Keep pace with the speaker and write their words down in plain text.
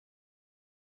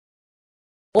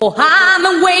Oh, I'm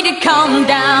a way to calm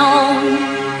down,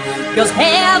 feels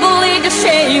heavily the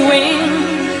shading.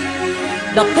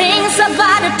 The things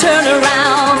about to turn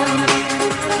around,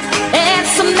 and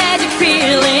some magic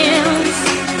feelings.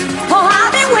 Oh,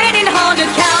 I've been waiting on the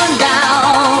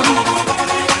countdown.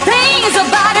 Things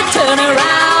about to turn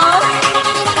around.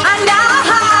 I know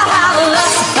how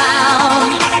love's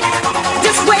found.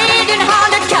 Just waiting on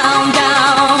the countdown.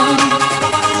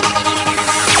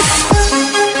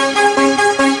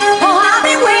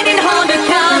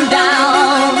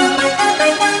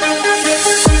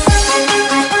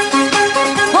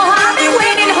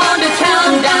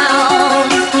 Countdown.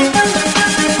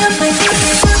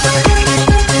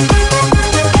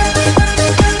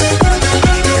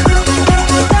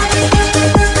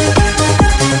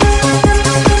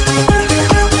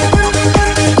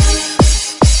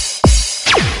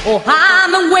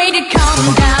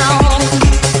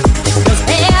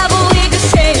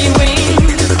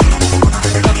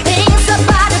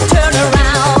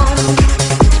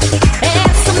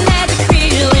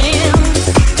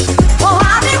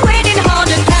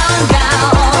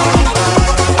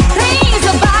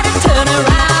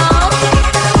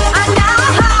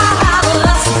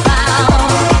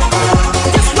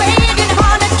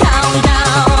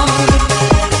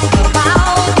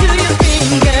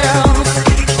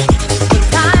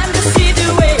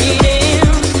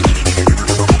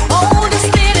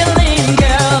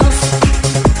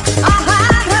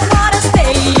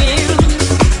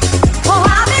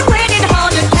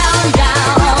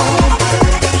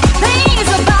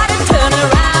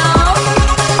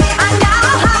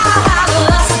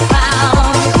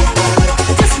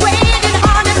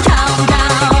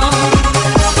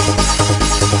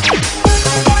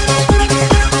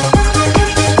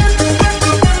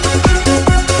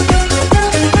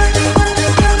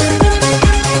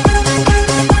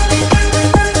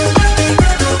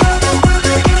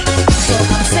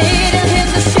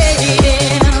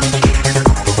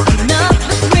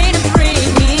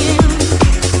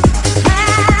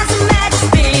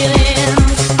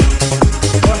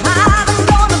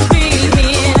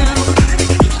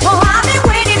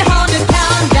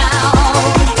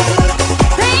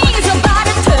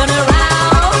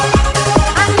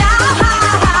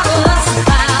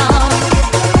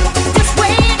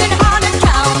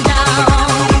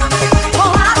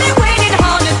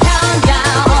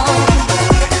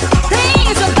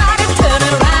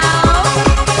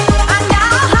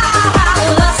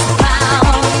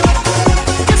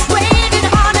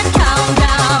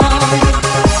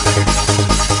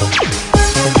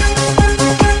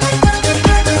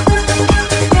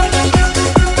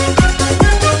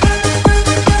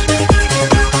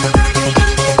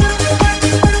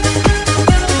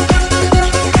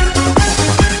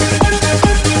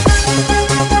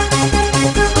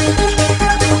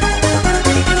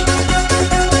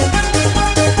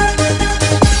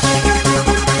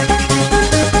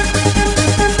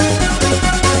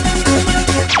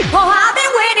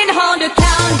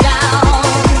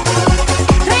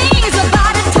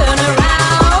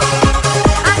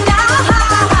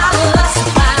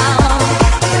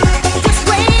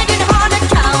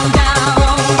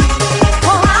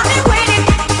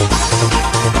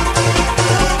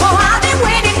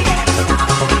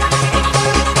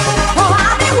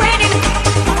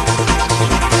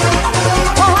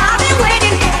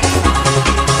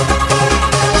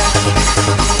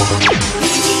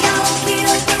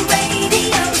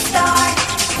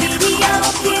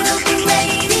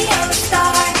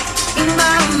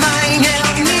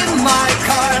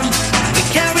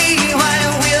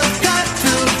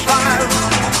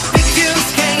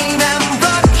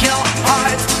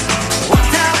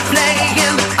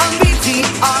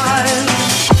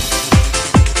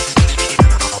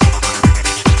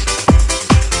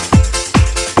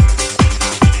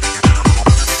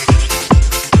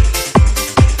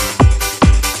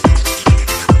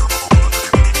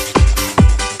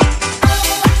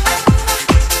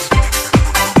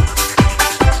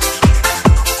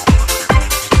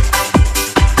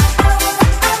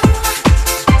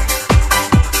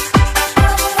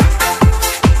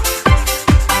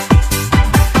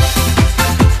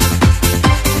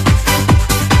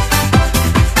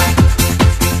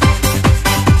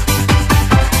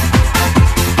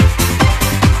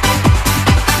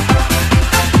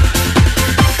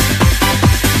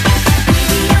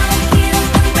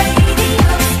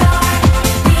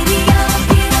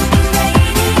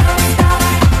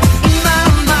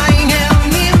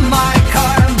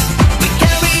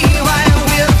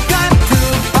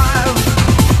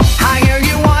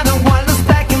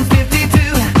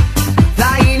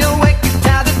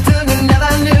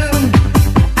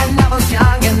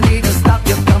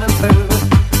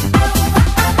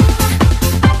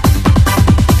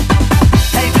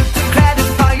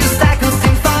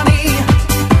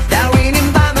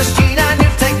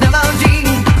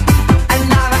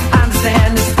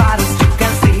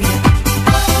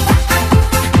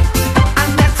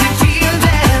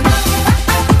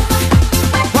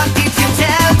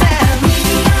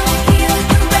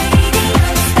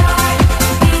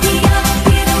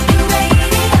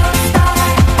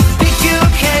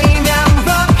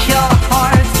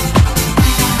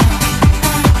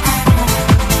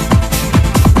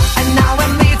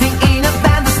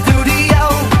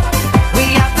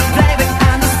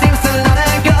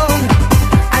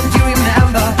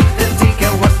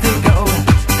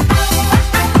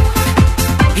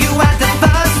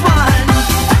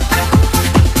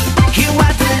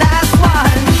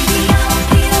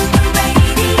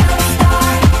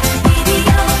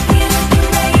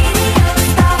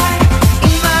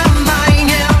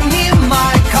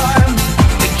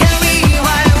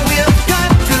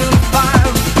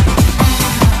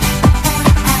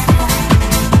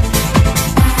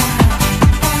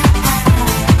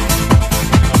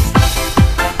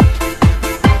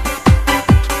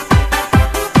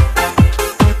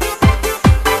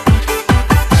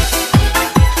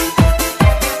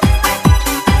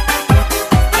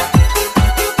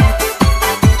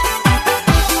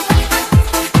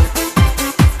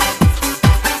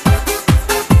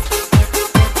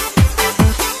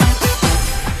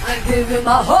 you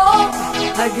my hope,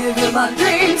 I give you my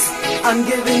dreams. I'm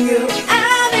giving you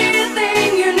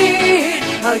anything you need.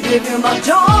 I give you my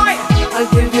joy, I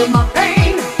give you my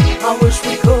pain. I wish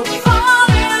we could fall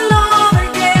in love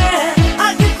again.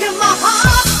 I give you my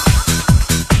heart,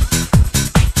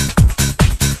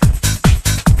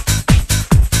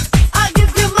 I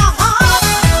give you my heart.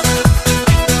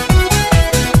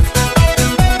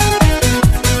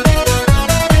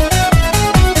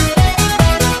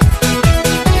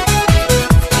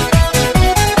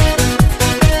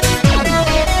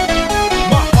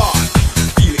 My heart,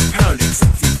 feeling pounding,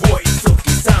 sexy voice,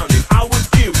 silky sounding. I would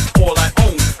give all I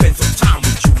own, spend some time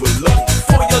with you alone.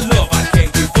 For your love, I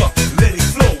can't give up, let it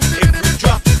flow. Every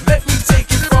drop, let me take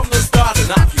it from the start,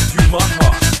 and I'll give you my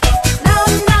heart.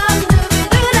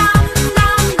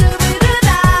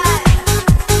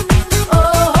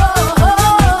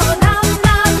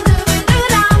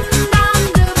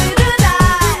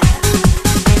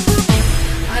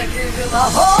 I give you my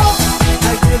hope,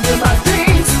 I give you my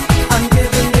dreams. I'm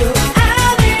giving you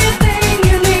anything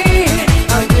you need.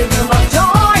 I give you my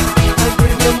joy, I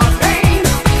give you my pain.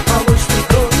 I wish we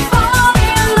could fall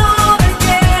in love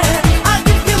again. I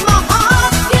give you my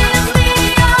heart, give me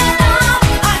your love.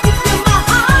 I give you my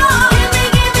heart,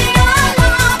 give me your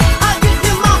love. I give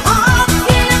you my heart,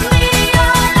 give me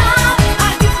your love.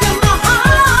 I give you my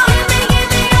heart, give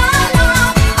me your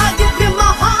love. I give you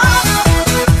my heart.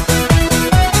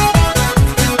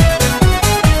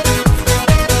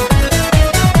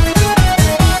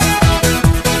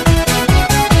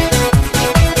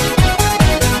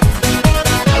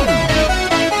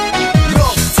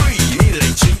 Love free, it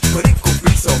ain't cheap, but it could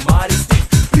be so mighty steep.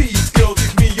 Please, girl,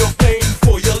 give me your pain.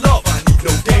 For your love, I need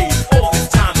no gain. All this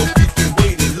time, though, we've been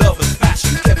waiting. Love and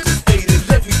passion kept us dating.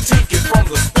 Let me take it from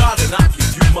the start, and I'll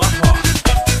give you my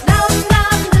heart.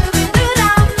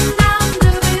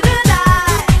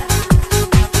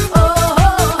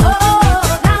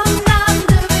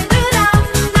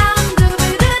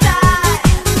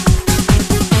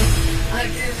 I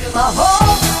give you my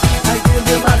hope, I give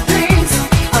you my dreams.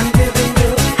 I'm giving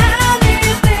you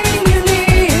anything you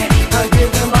need. I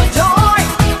give you my joy,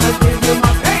 I give you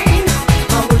my pain.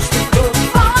 I wish we could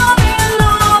fall in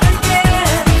love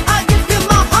again. I give you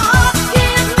my heart,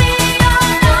 give me your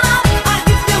love. I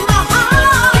give you my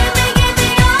heart, give me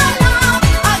your love.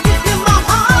 I give you my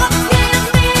heart, give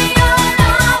me your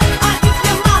love. I give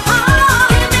you my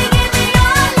heart, give me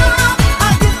your love.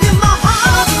 I give you my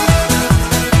heart.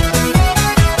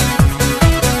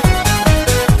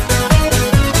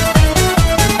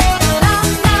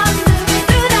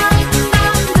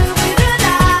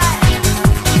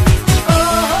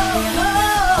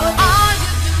 I'll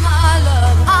give you my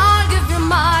love, I'll give you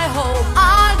my hope,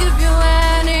 I'll give you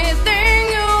anything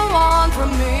you want from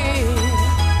me.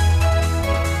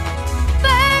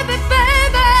 Baby,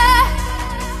 baby,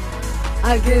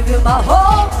 I give you my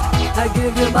hope, I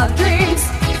give you my dreams.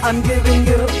 I'm giving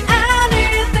you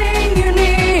anything you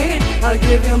need. I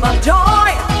give you my joy,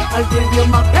 I give you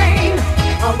my pain.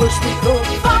 I wish we could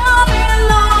fall in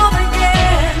love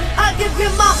again. I give you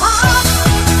my heart,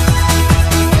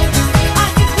 I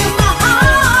give you my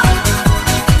heart,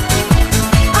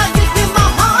 I give you my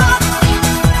heart,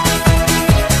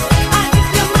 I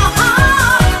give you my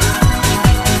heart,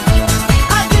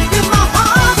 I give you my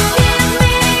heart. Give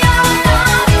me your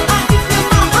love, I give you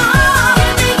my heart.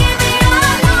 Give me your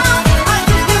love, I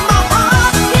give you my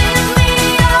heart. Give me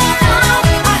your love,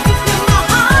 I give you my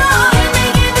heart.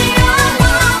 Give me your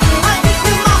love, I give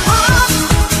you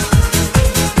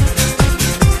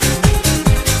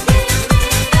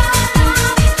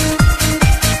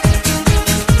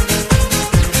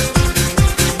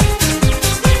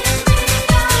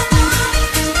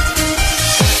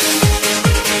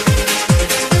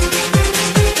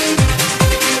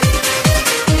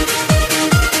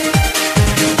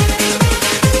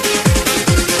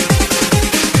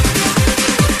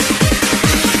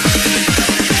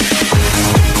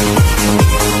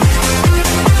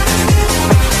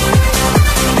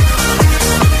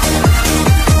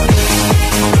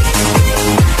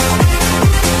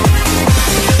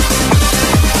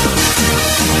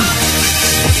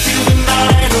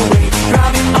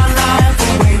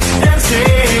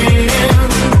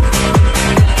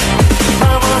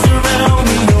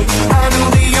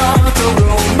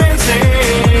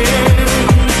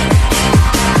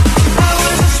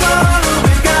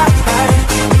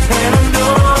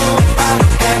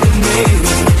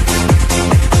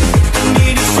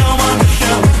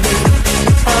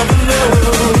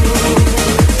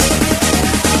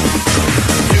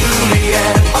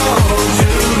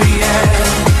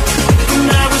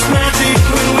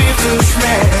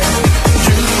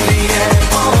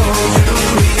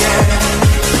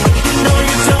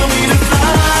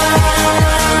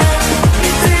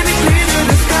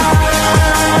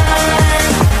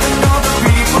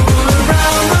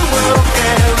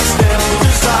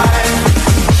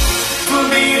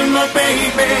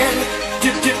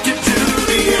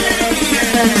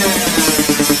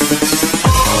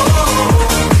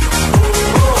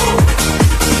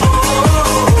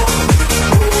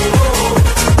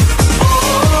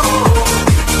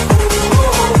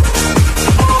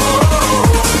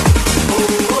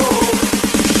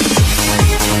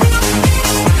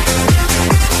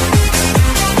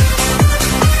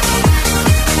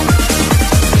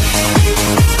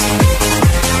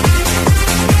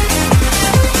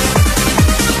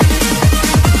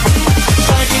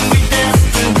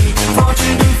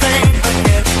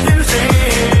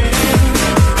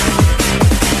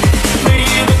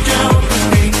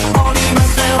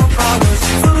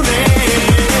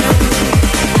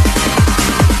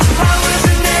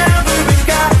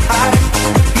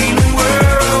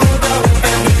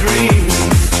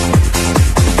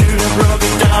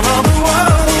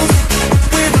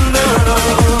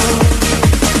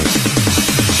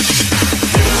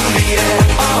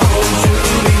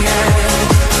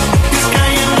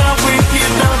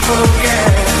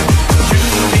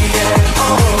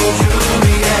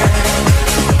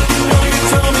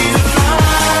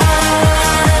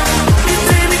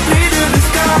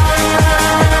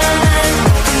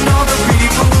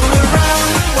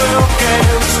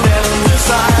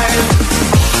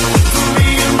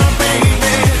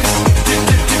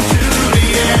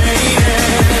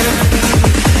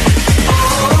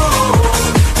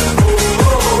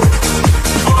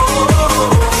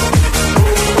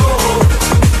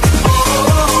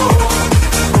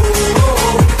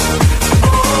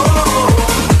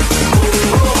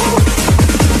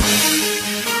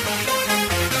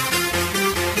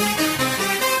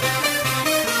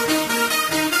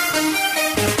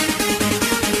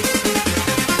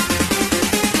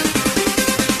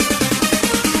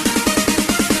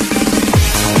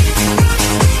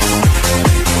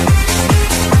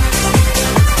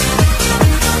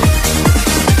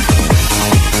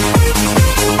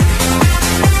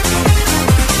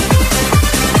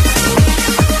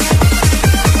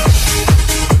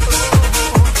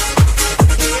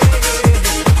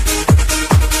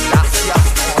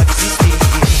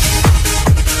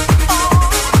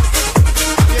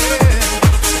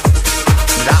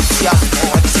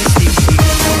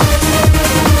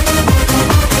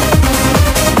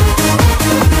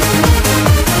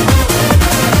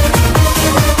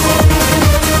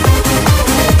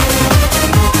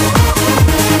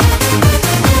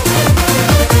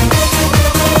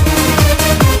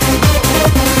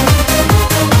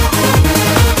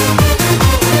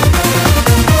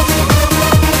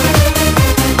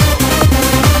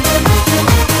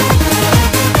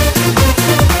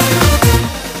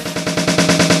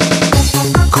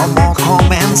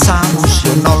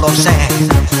sé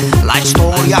la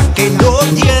historia que no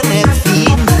tiene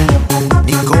fin,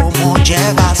 ni cómo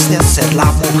llegaste a ser la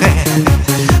mujer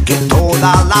que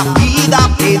toda la vida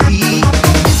pedí.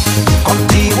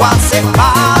 Contigo hace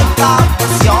falta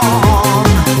pasión,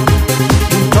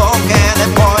 un toque de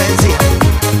poesía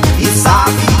y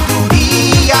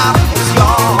sabiduría. Pues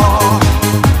yo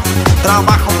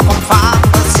trabajo con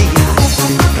fantasía.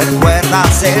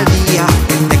 ¿Recuerdas el día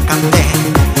que te canté?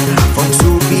 Fue un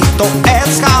súbito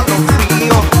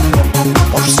escalofrío.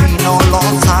 Por si no lo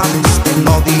sabes, te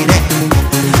lo diré.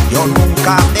 Yo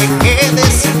nunca dejé de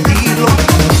sentirlo.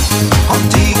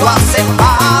 Contigo hace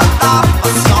falta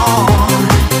pasión,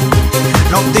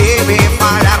 no debe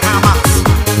fallar jamás.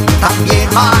 También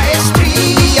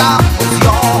maestría, pues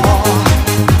yo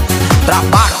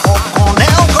trabajo con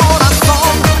el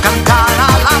corazón. Cantar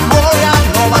al amor ya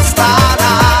no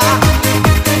bastará.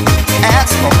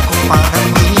 Es poco para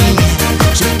mí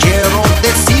si quiero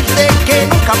decirte que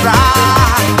nunca habrá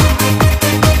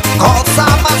cosa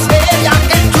más bella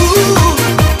que tú,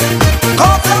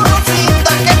 cosa más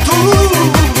linda que tú,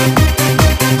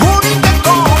 única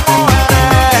como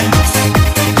eres,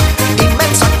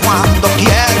 inmensa cuando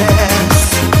quieres.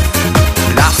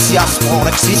 Gracias por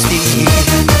existir.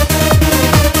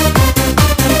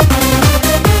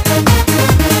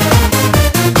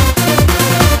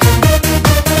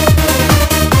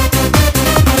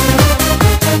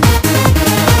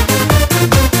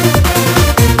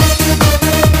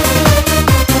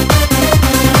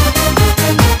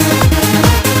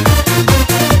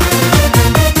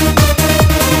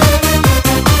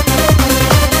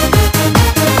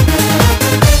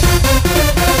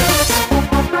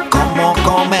 ¿Cómo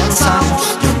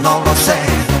comenzamos? Yo no lo sé.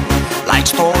 La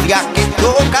historia que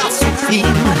toca su fin,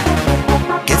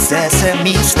 que es ese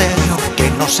misterio que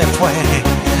no se fue,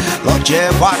 lo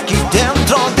llevo aquí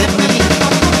dentro de mí.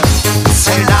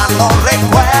 Serán los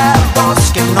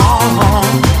recuerdos que no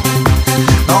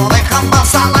dejan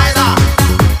más a la edad.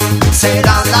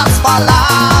 Serán las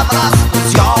palabras,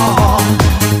 pues yo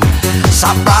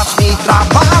sabrás mi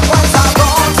trabajo es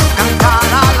arroz. Cantar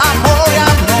al amor ya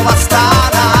no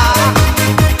bastará.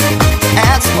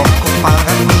 Es poco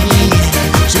para mí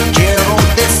si quiero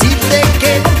decirte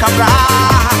que nunca habrá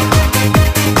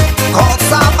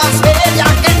cosa más bella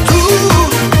que tú,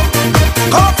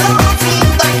 cosa más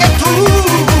linda que tú,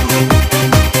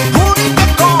 única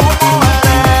como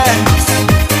eres,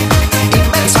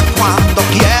 inmensa cuando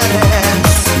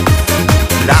quieres.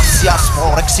 Gracias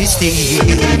por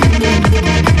existir.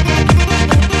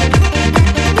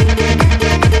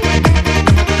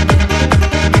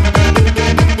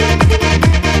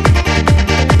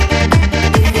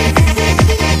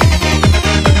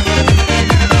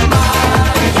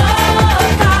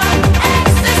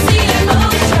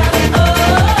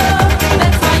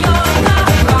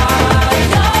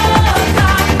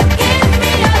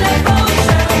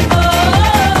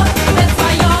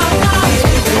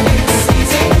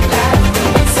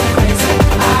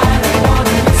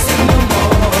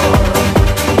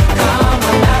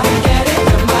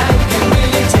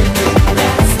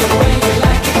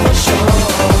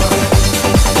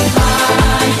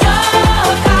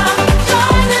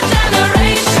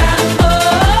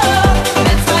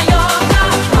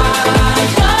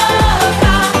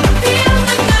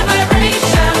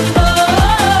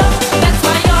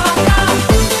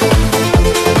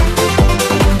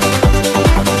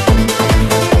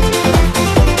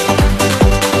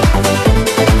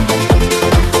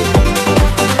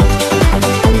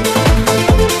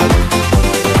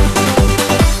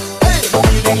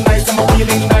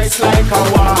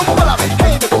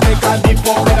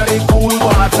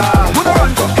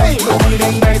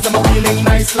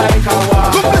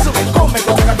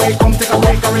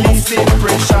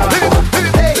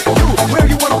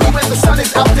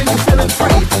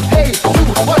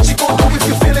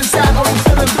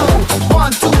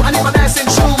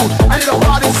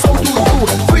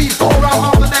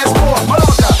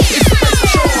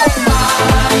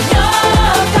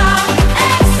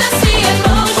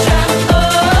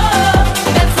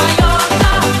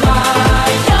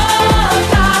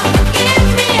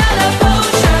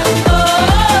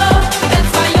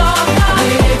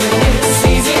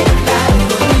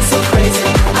 So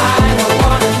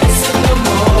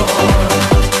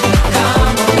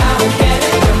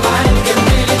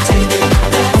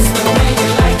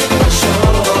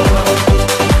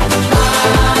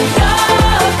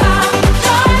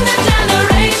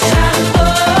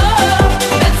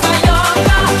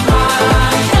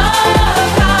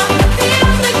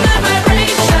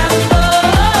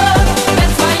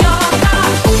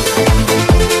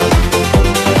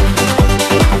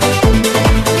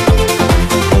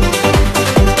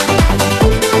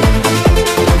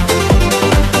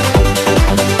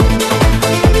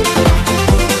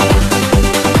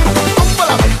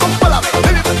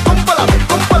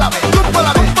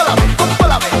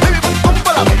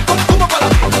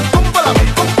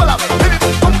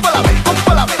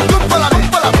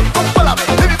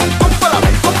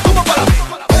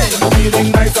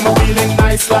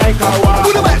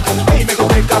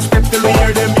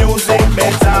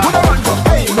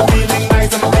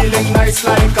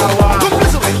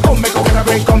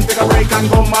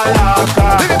Mango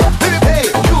Malaca. Hey,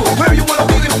 you, where you wanna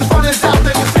be if the fun is out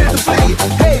and you're feeling to flee?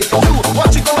 Hey, you,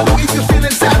 what you gonna do if you're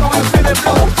feeling sad or you're feeling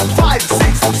blue? 5,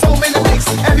 6, so many things.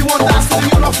 Everyone dance to the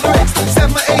tune of lyrics.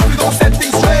 7, 8, we gon' set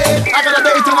things straight. I got a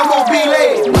date and I won't be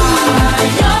late.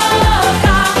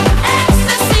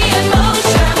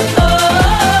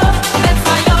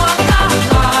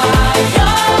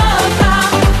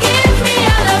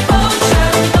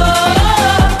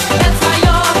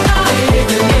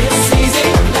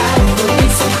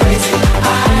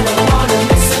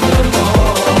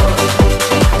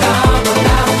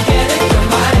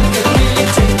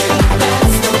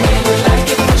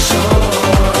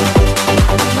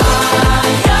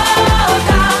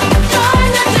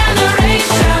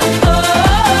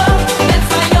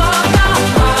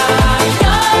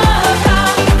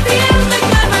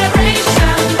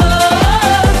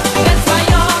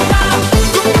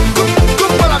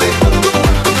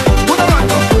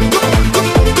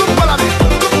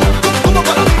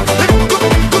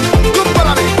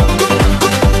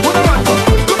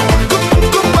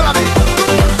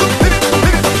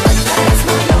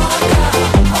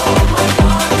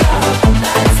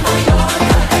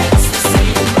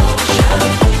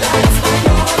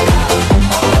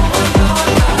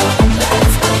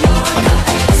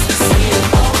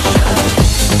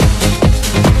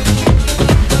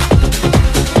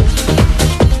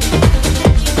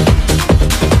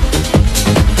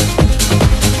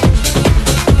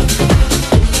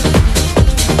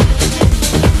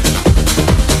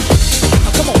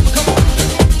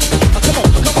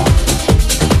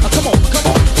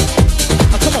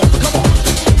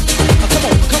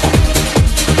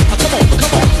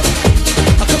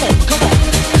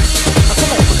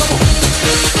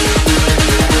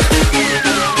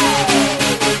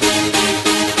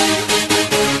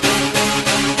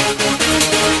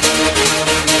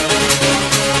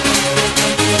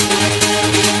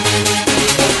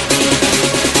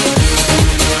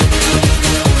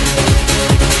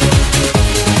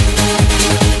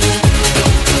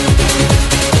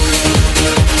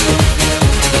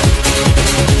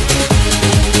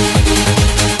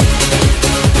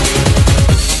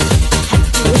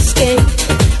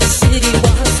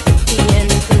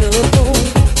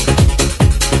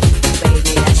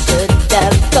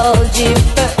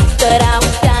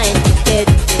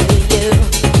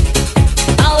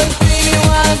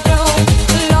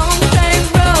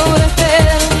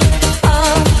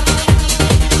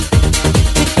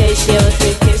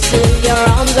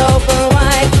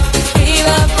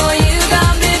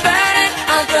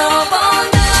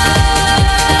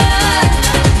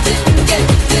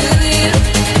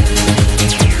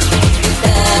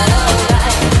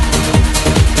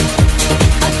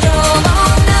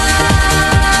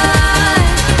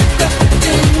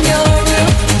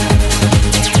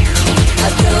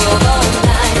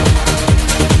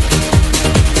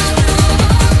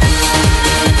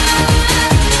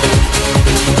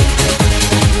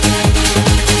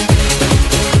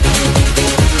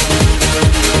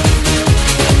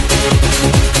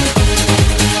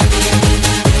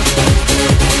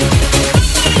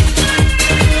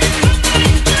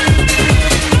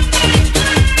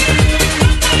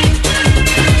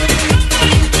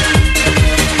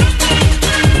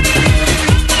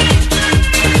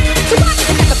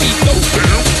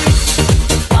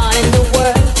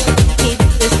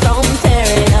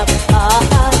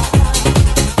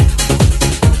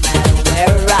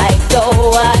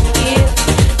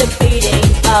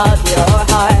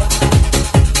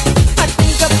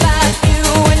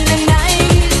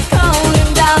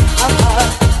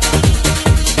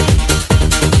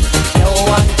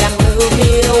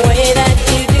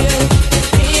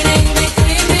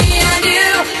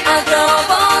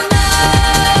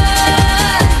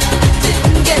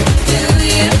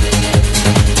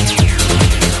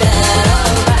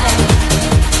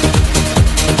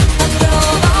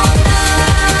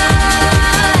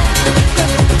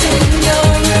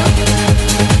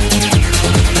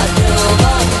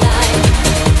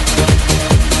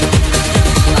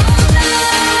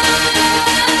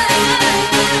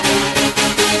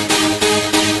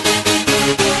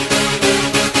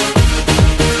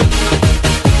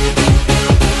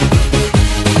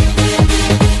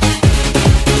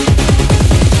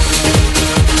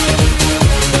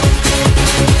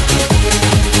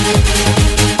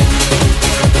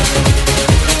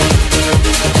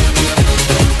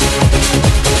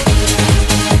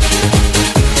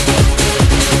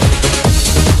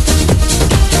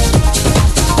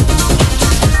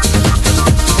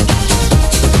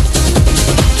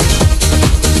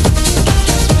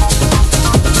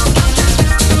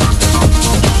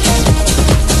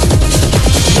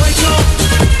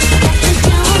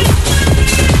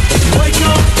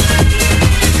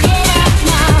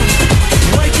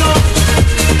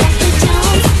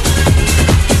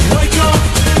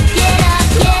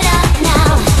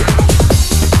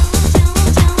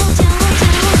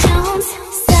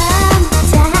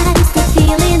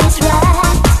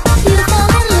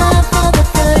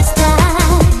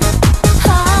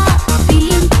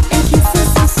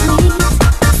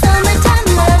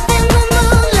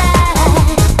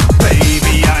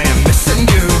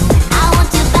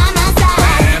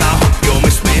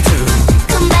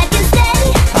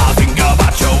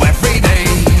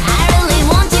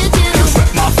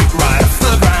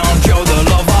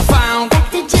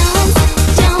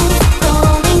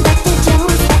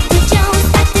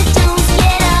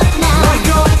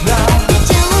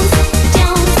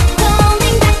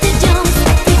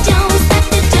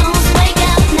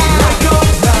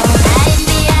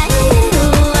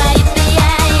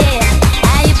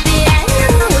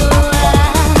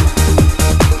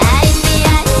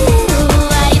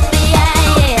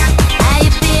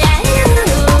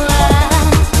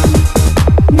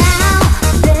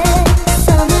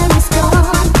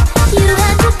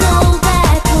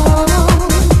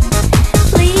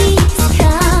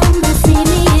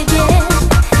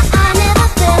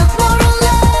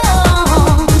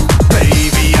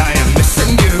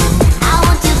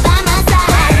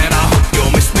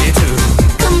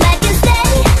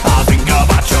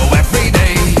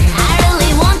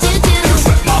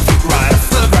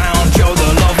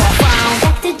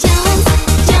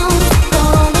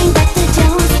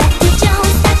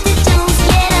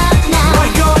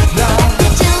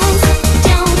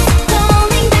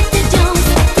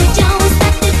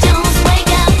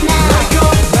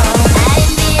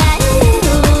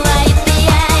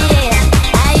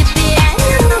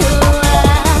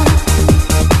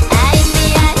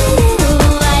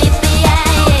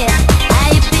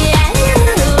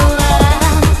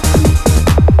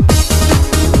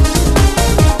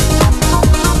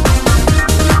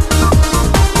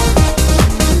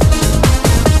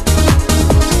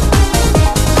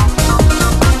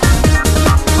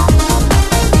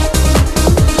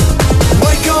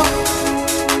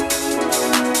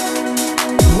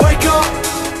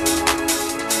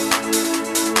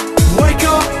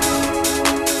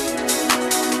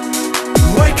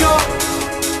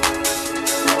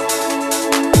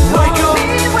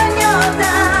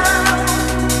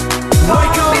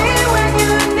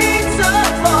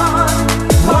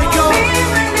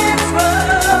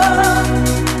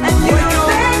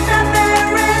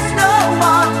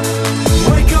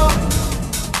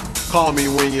 Call me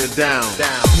when you're down.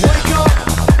 Wake up.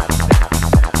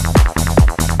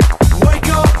 Wake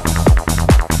up.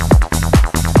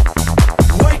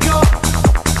 Wake up.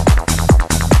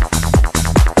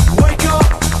 Wake up.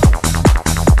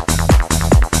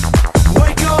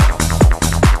 Wake up. Wake up.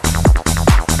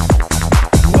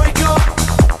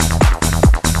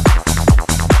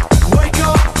 Wake up. Wake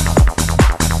up.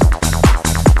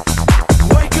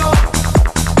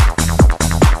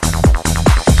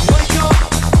 Wake up.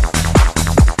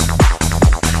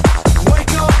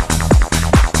 Wake up.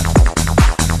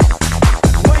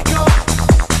 Wake up. Wake up.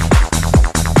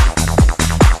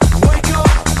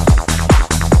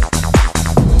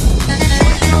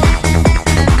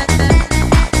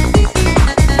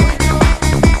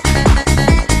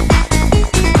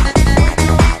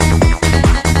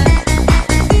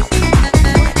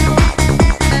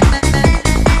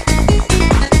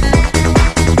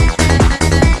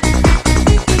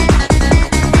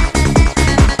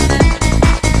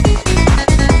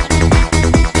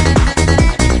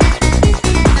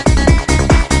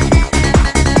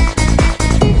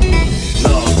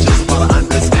 Love, just about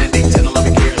understanding. Tender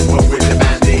loving care is what we're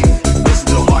demanding. Listen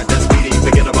to a heart that's beating.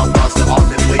 Forget about thoughts that are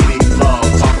misleading.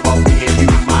 Love, talk about me and you.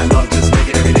 My love, just make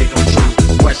it every day come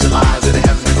true. Question lies in the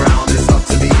heavens and ground. It's up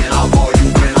to me and I'll call you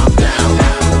when I'm down.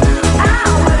 I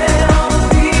will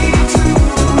be true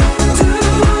to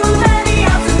many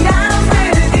ups and downs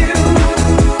with you.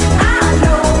 I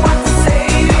know what to say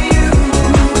to you,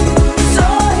 so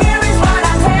here is what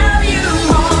I tell you.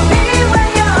 Call me when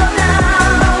you're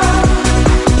down.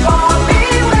 Call me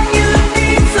when you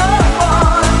need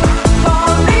someone.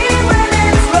 Call me when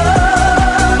it's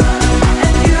rough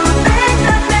and you think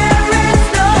that there is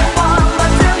no one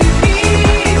until you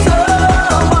need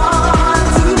someone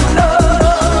to love.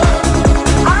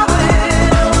 I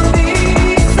will be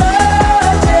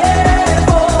searching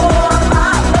for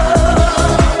my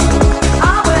love.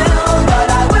 But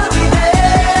I will be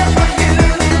there for you.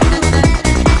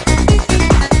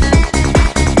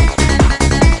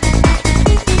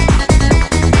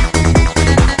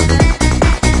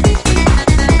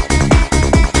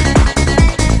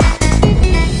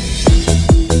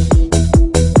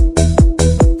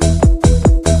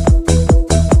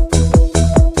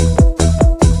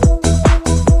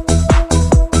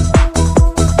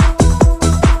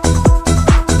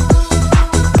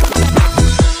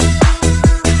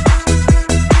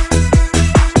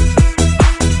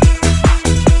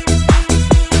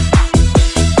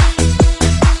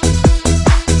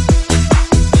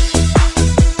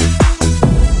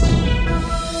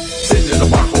 Sitting in the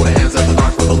park, hold hands at the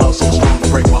dark with a love so strong to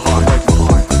break my heart.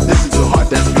 Listen to a heart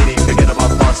that's beating. Forget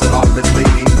about thoughts that are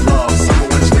misleading. Love, summer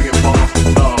when spring and fall.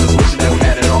 Love is wishing that we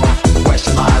had it all.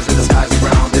 Question lies in the skies and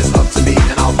ground. It's up to me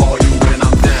and I'll call you when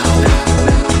I'm down.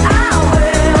 I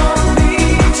will be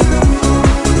true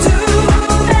to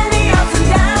many ups and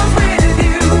downs with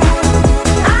you.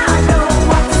 I know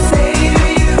what to say to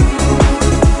you,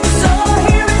 so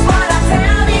here is what I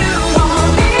tell you. Call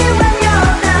me when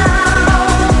you're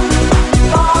down.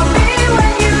 Call me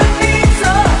when you need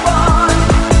someone.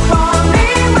 Call me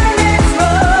when it's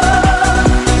rough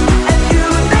and you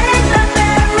think that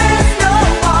there is no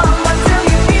one until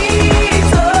you need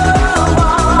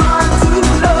someone to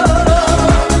love.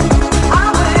 I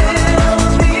will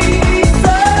be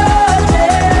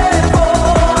searching for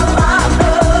my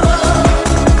love.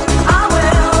 I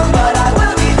will, but I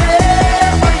will be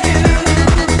there for you.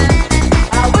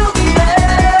 I will be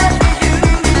there for you.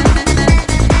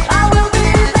 I will be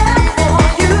there for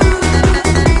you.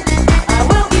 I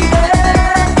will be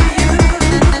there for you.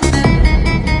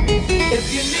 If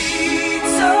you need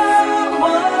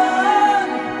someone,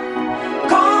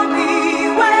 call me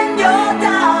when you're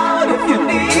down. If you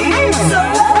need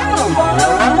someone,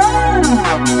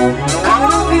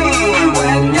 call me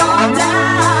when you're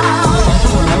down.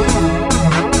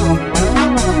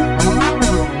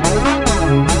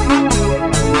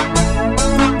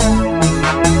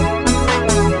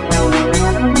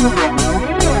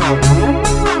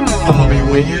 Call me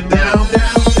when you're down.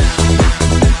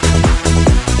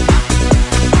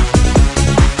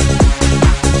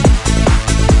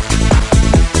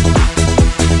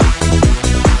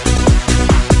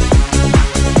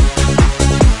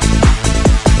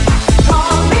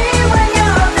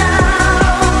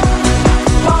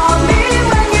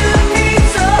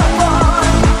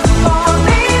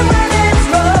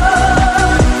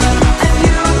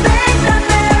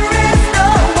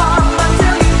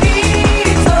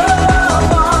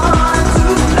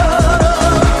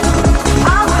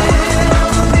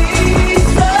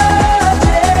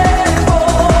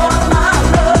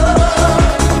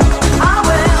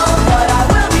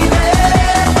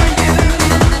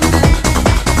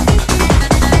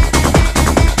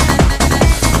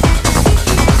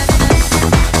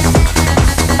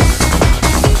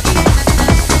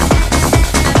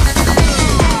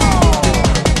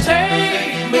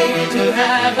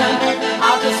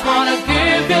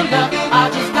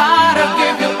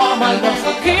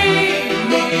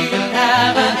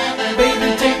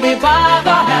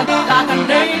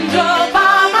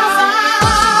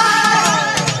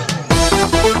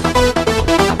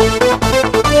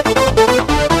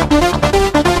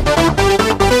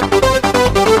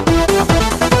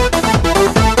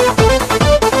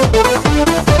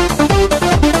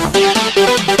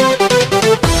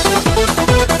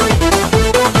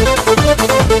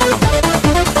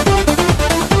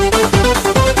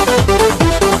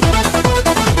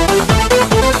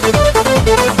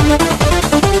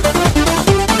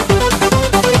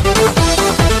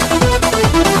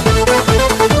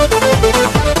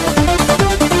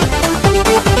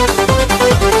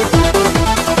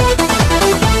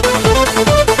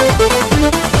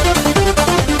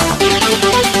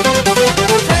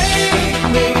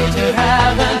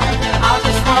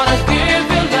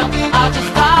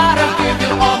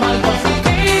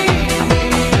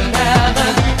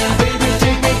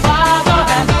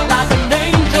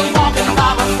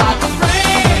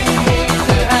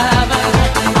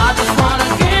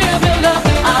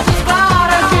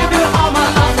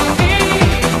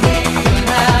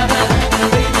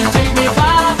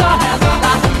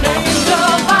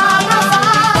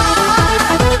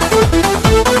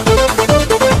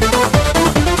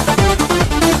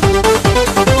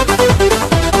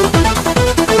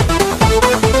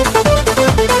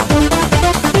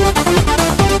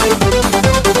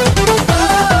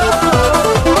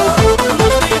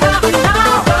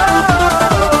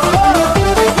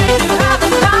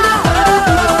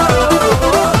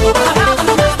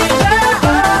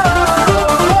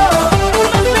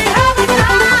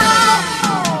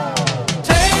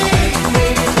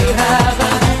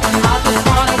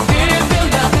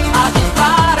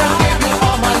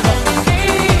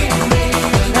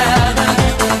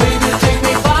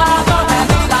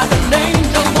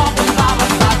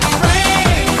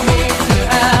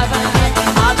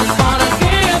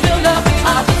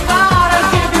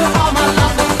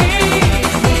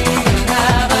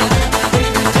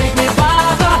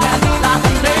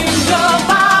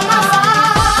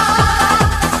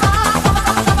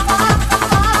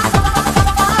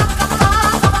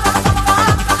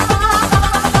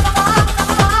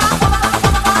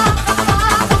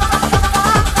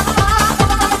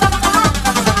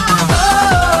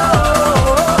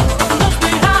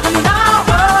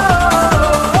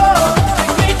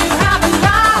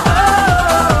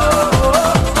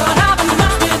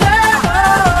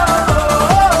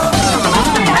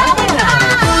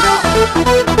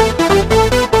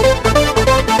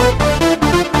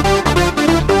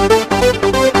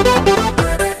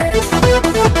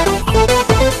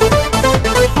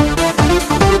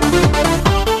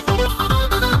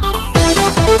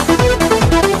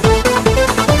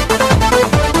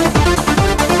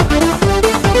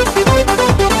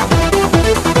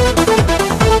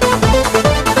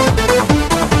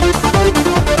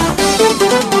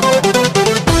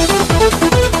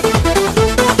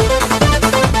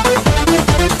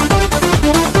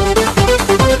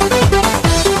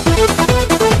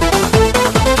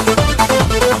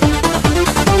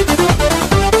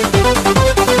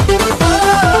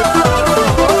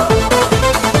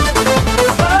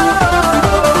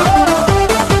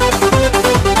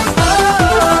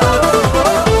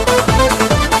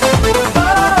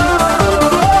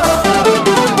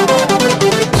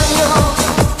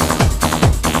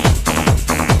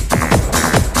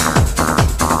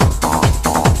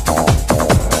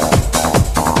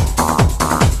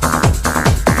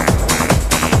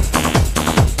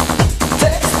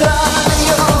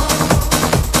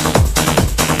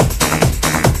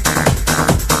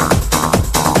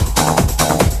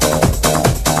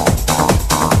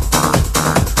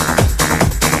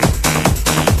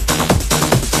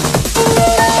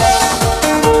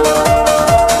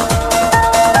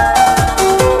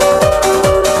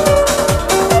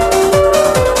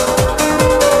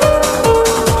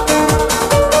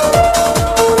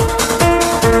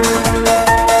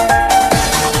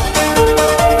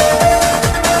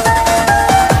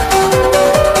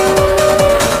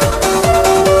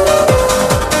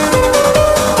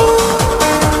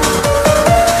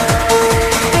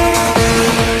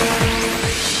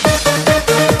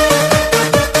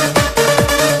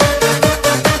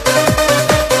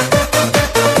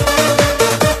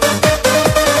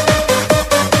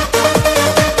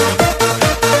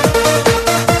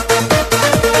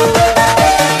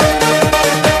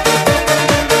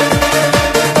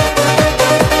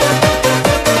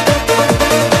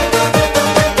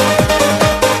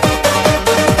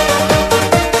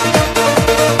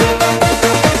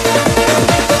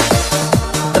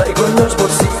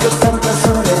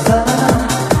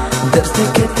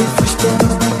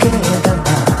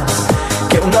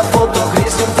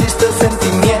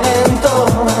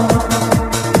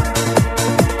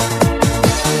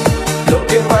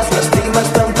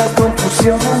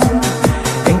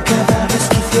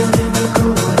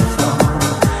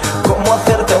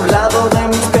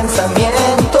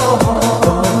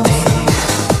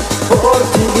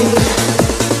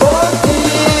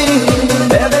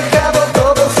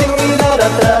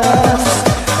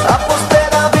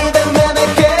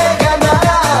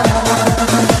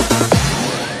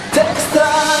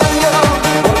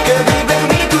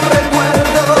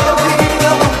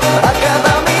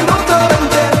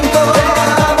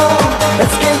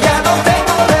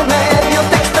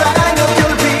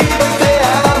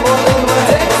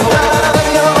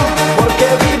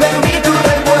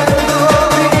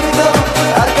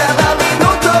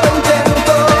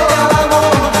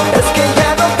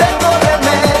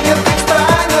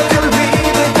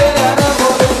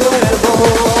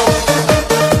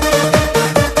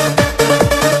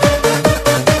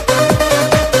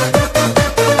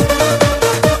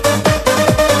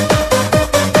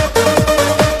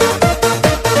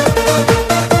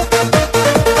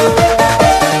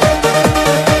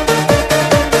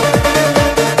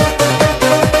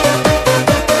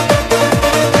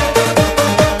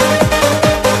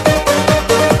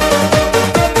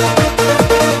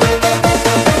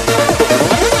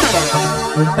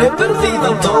 He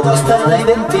perdido todo hasta la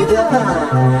identidad.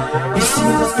 Y si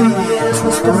nos pidieras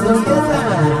nos podría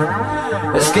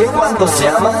dar. Es que cuando se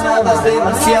amabas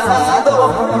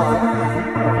demasiado,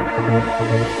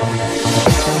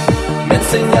 me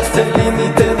enseñaste el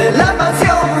límite de la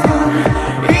pasión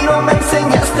y no me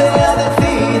enseñaste a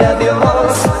decir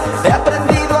adiós. He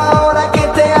aprendido ahora que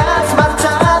te has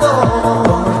marchado.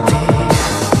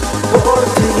 Por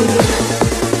ti,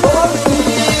 por ti,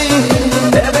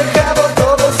 he dejado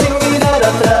todo sin mirar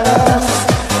atrás.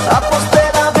 Aposté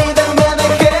la vida y me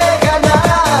dejé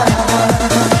ganar.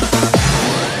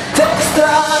 Te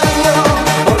extraño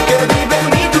porque vive en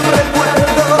mí tu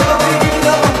recuerdo.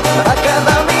 A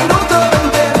cada minuto lo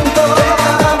intento. Te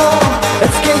amo,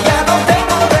 es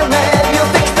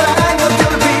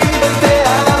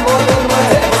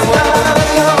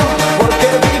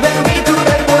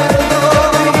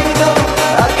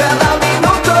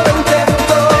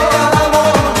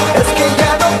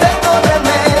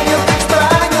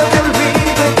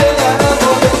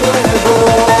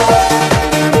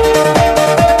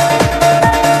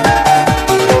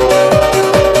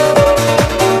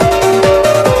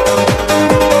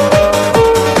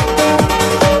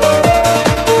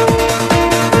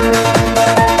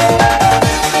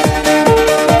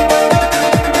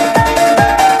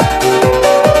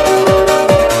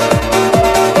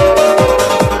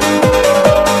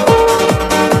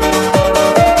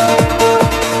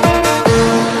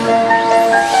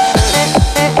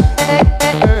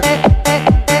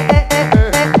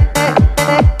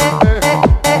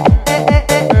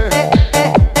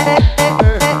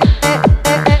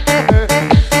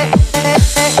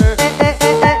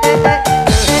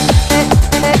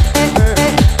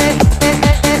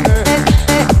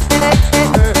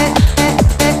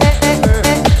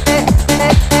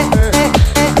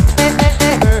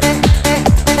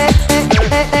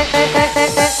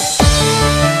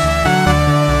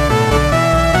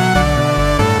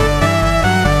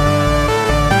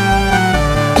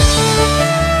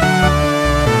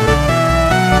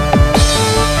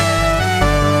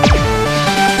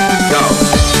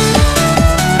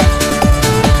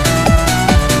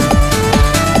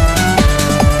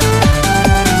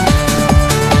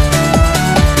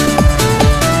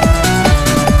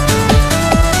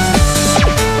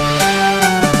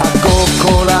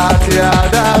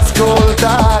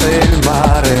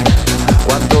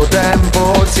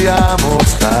siamo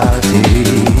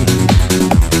stati,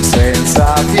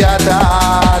 senza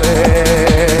fiatare,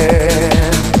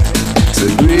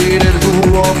 seguire il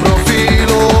tuo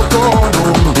profilo con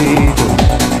un dito,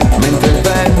 mentre il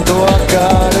vento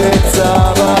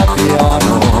accarezzava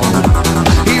piano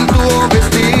il tuo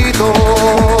vestito.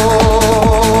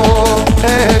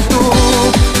 E tu,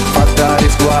 fatta di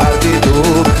sguardi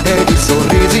tu, e di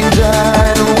sorrisi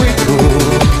ingenui tu,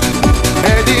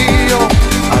 ed io,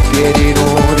 a piedi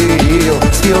nudi io,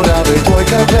 sfioravo i tuoi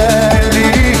capelli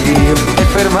io, e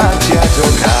fermarci a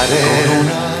giocare con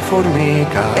una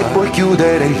formica e poi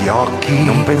chiudere gli occhi,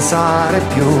 non pensare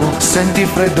più. Senti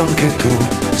freddo anche tu,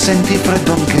 senti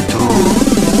freddo anche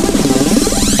tu.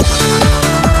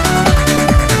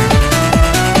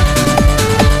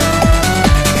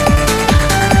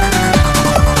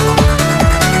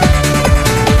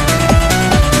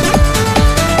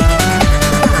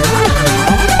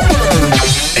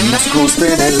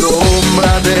 Nascoste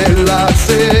nell'ombra della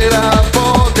sera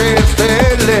poche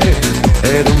stelle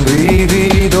ed un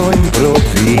brivido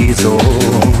improvviso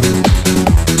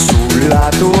sulla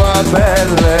tua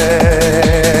pelle,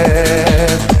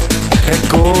 e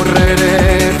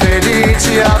correre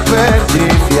felici a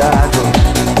perdi fiato,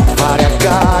 fare a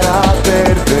gara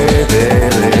per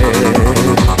vedere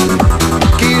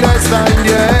chi resta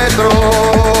indietro.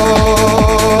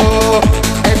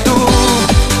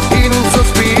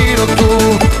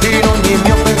 Tu, in ogni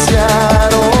mio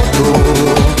pensiero tu,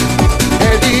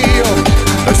 ed io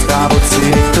restavo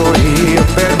zitto io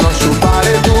per non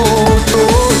sciupare tutto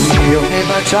io, e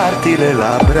baciarti le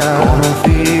labbra con un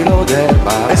filo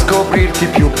d'erba e scoprirti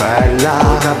più bella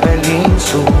coi capelli in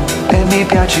su, e mi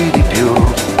piaci di più,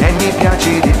 e mi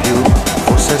piaci di più,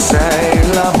 forse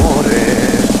sei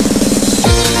l'amore.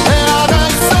 E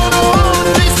adesso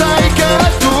non ci sai che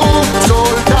tu,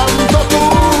 soltanto tu,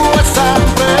 e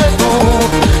sempre tu,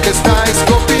 che stai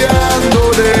scoppiando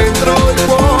dentro il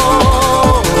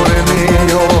cuore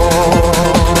mio.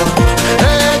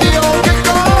 Ed io che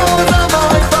cosa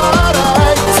mai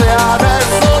farei se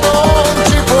adesso non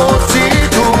ci fossi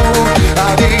tu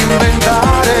ad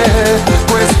inventare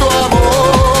questo amore.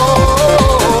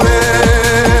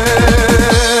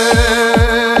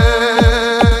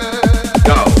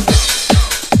 Go.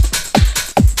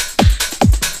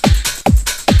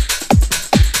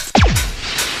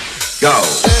 Go.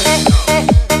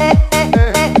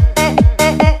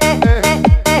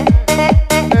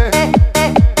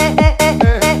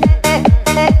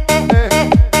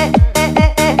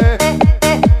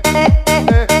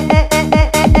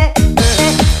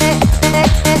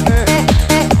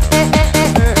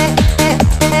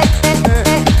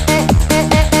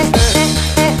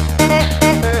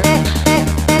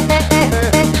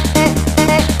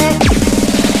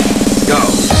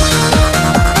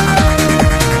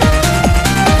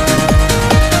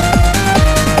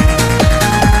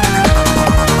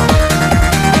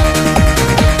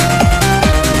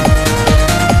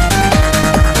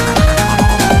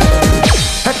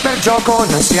 Gioco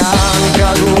noi siamo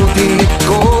caduti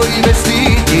coi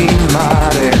vestiti in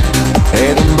mare,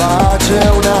 ed un bacio e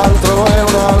un altro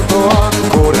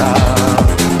ancora,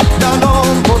 da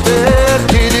non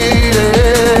poterti dire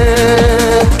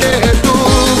che tu,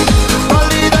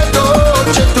 pallida e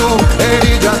dolce tu,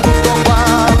 eri già tutto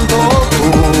quanto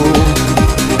tu,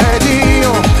 ed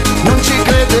io non ci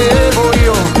credevo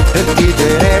io, e ti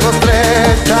tenevo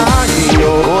stretta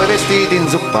io, coi vestiti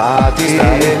inzuppati,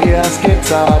 stavi a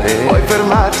scherzare, poi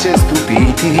fermarci e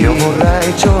stupiti. Io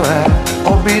vorrei, cioè,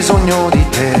 ho bisogno di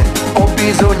te, ho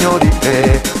bisogno di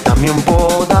te, dammi un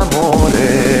po'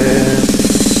 d'amore.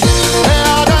 E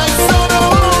adesso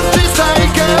non ci sai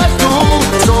che tu,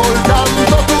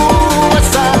 soltanto tu, e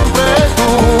sempre tu,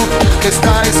 che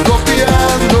stai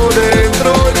scoppiando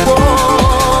dentro il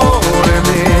cuore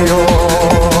mio.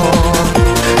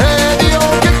 Ed io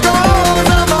che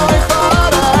cosa mai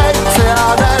farei se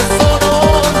adesso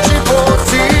non ci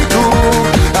fossi tu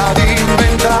ad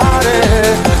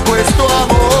inventare questo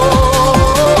amore.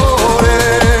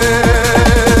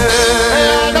 E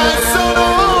adesso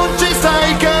non ci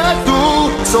sai che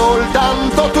tu,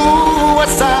 soltanto tu, e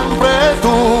sempre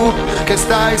tu, che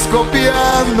stai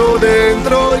scoppiando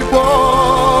dentro il